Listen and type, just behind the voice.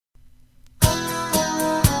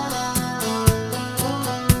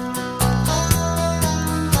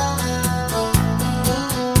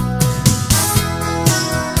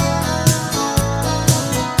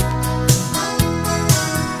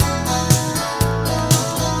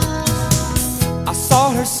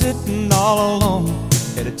sitting all alone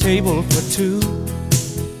at a table for two.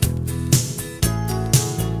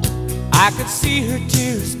 I could see her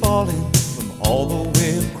tears falling from all the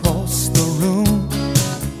way across the room.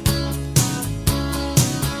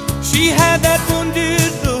 She had that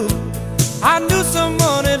wounded look, I knew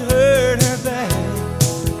someone had hurt her bad.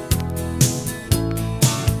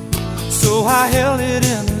 So I held it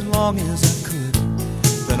in as long as I could.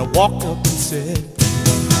 Then I walked up and said,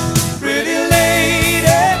 "Pretty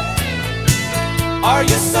lady, are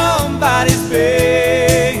you somebody's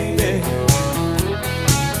baby?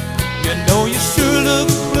 You know you sure look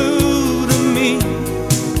blue to me.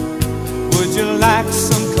 Would you like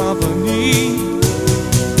some company?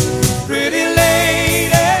 Pretty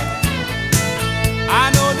lady, I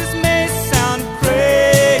know this may sound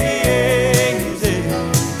crazy,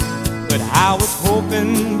 but I was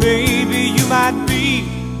hoping, baby, you might be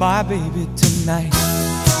my baby tonight."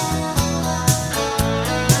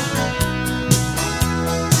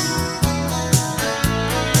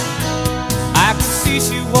 I could see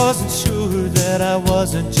she wasn't sure that I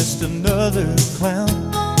wasn't just another clown.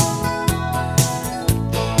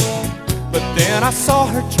 But then I saw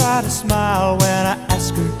her try to smile when I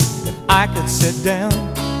asked her if I could sit down.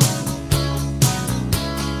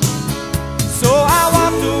 So I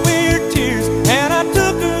wiped away her tears and I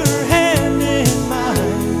took her hand in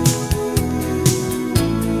mine,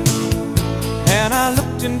 and I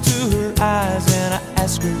looked into her eyes and I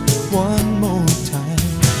asked her one more time,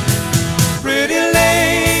 "Pretty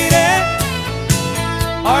lady,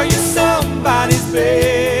 are you somebody's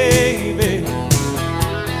baby?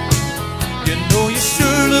 You know you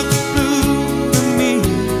sure look blue to me.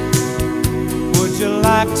 Would you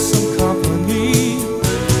like some company?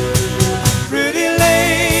 Pretty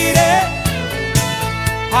lady,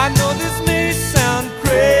 I know this may sound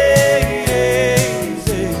crazy,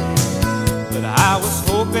 but I was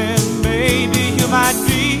hoping maybe you might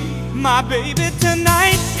be my baby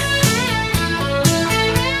tonight."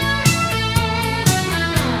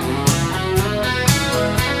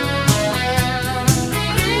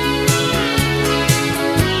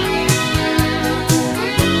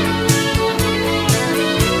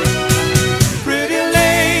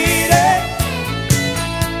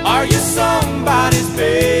 Are you somebody's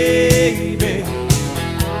baby?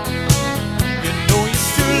 You know you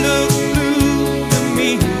sure look blue to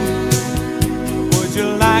me. Would you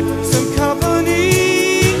like some company?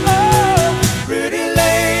 Oh, pretty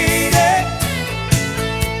lady,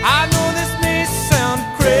 I know this may sound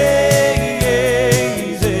crazy,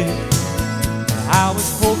 I was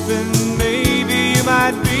hoping maybe you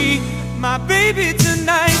might be my baby